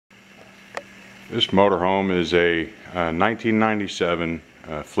This motorhome is a 1997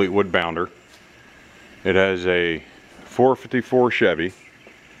 Fleetwood Bounder. It has a 454 Chevy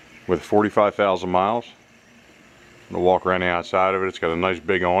with 45,000 miles. I'm going to walk around the outside of it. It's got a nice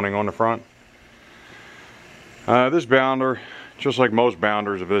big awning on the front. This Bounder, just like most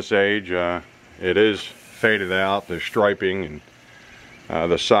Bounders of this age, it is faded out. The striping and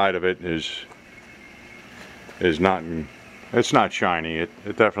the side of it is not, it's not shiny.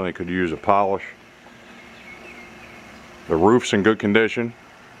 It definitely could use a polish. The roof's in good condition.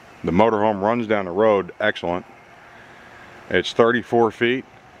 The motorhome runs down the road excellent. It's 34 feet.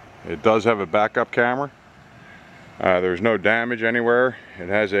 It does have a backup camera. There's no damage anywhere. It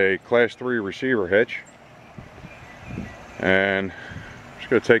has a Class 3 receiver hitch. And I'm just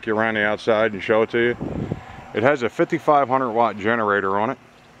going to take you around the outside and show it to you. It has a 5,500 watt generator on it.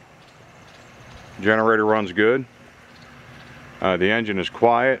 Generator runs good. The engine is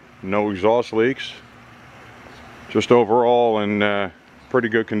quiet, no exhaust leaks. Just overall in pretty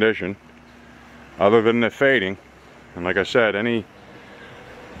good condition, other than the fading. And like I said, any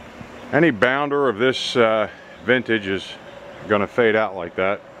Bounder of this vintage is going to fade out like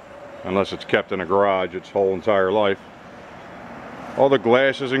that, unless it's kept in a garage its whole entire life. All the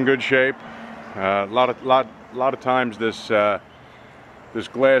glass is in good shape. A lot of times this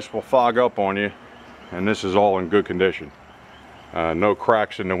glass will fog up on you, and this is all in good condition. No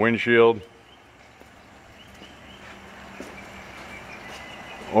cracks in the windshield.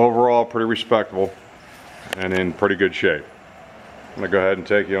 Overall, pretty respectable and in pretty good shape. I'm going to go ahead and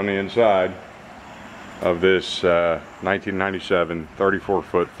take you on the inside of this 1997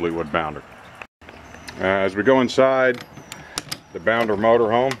 34-foot Fleetwood Bounder. As we go inside the Bounder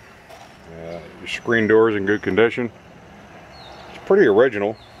motorhome, your screen door is in good condition. It's pretty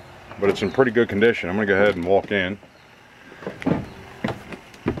original, but it's in pretty good condition. I'm going to go ahead and walk in.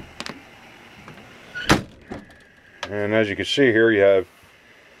 And as you can see here, you have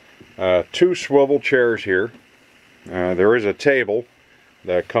two swivel chairs here. There is a table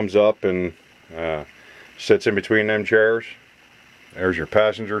that comes up and sits in between them chairs. There's your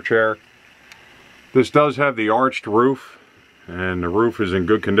passenger chair. This does have the arched roof, and the roof is in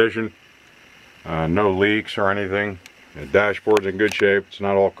good condition. No leaks or anything. The dashboard's in good shape. It's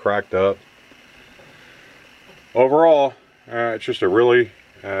not all cracked up. Overall, it's just a really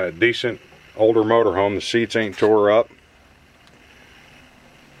decent older motorhome. The seats ain't tore up.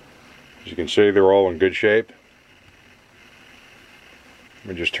 As you can see, they're all in good shape.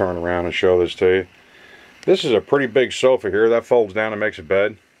 Let me just turn around and show this to you. This is a pretty big sofa here that folds down and makes a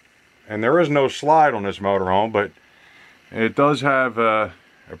bed. And there is no slide on this motorhome, but it does have a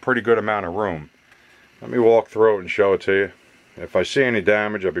pretty good amount of room. Let me walk through it and show it to you. If I see any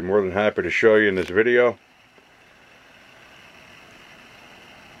damage, I'll be more than happy to show you in this video.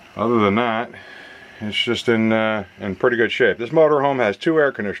 Other than that, it's just in pretty good shape. This motorhome has two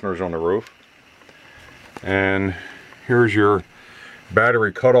air conditioners on the roof. And here's your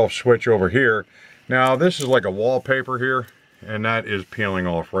battery cutoff switch over here. Now this is like a wallpaper here, and that is peeling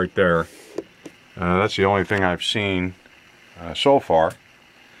off right there. That's the only thing I've seen so far.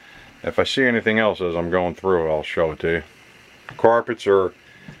 If I see anything else as I'm going through it, I'll show it to you. Carpets are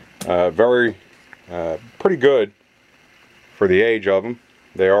pretty good for the age of them.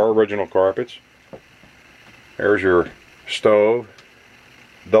 They are original carpets. There's your stove,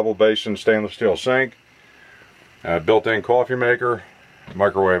 double basin stainless steel sink, built-in coffee maker,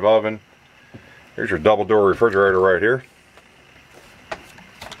 microwave oven. Here's your double door refrigerator right here.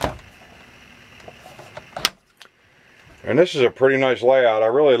 And this is a pretty nice layout. I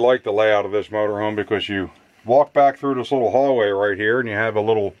really like the layout of this motorhome because you walk back through this little hallway right here and you have a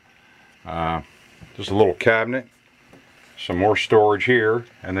little, just a little cabinet, some more storage here,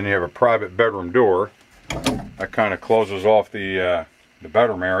 and then you have a private bedroom door. That kind of closes off the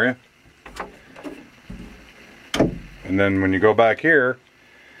bedroom area. And then when you go back here,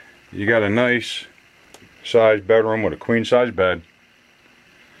 you got a nice sized bedroom with a queen size bed.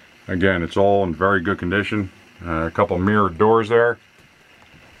 Again, it's all in very good condition. A couple mirrored doors there.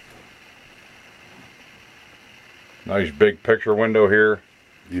 Nice big picture window here.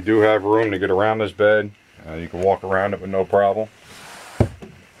 You do have room to get around this bed. You can walk around it with no problem.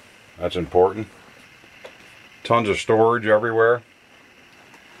 That's important. Tons of storage everywhere.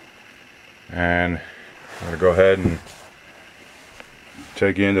 And I'm going to go ahead and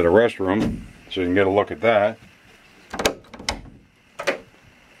take you into the restroom so you can get a look at that.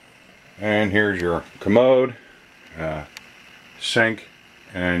 And here's your commode, sink,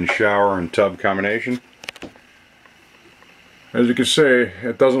 and shower and tub combination. As you can see,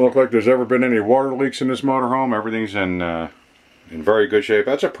 it doesn't look like there's ever been any water leaks in this motorhome. Everything's in very good shape.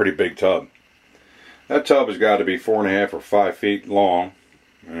 That's a pretty big tub. That tub has got to be 4.5 or 5 feet long,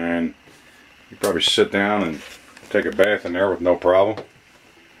 and you probably sit down and take a bath in there with no problem.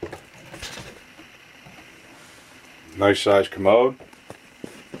 Nice size commode,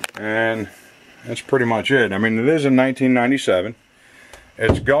 and that's pretty much it. I mean, it is in 1997.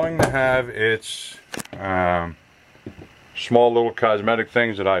 It's going to have its small little cosmetic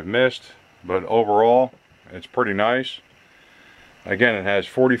things that I've missed, but overall it's pretty nice. Again, it has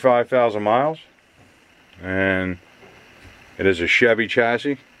 45,000 miles, and it is a Chevy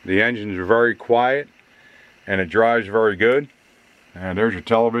chassis. The engine is very quiet and it drives very good. And there's your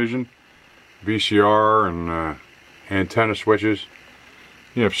television, VCR, and antenna switches.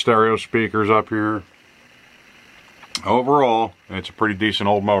 You have stereo speakers up here. Overall, it's a pretty decent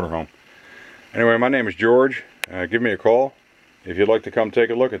old motorhome. Anyway, my name is George. Give me a call if you'd like to come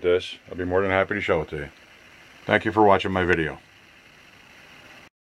take a look at this. I'll be more than happy to show it to you. Thank you for watching my video.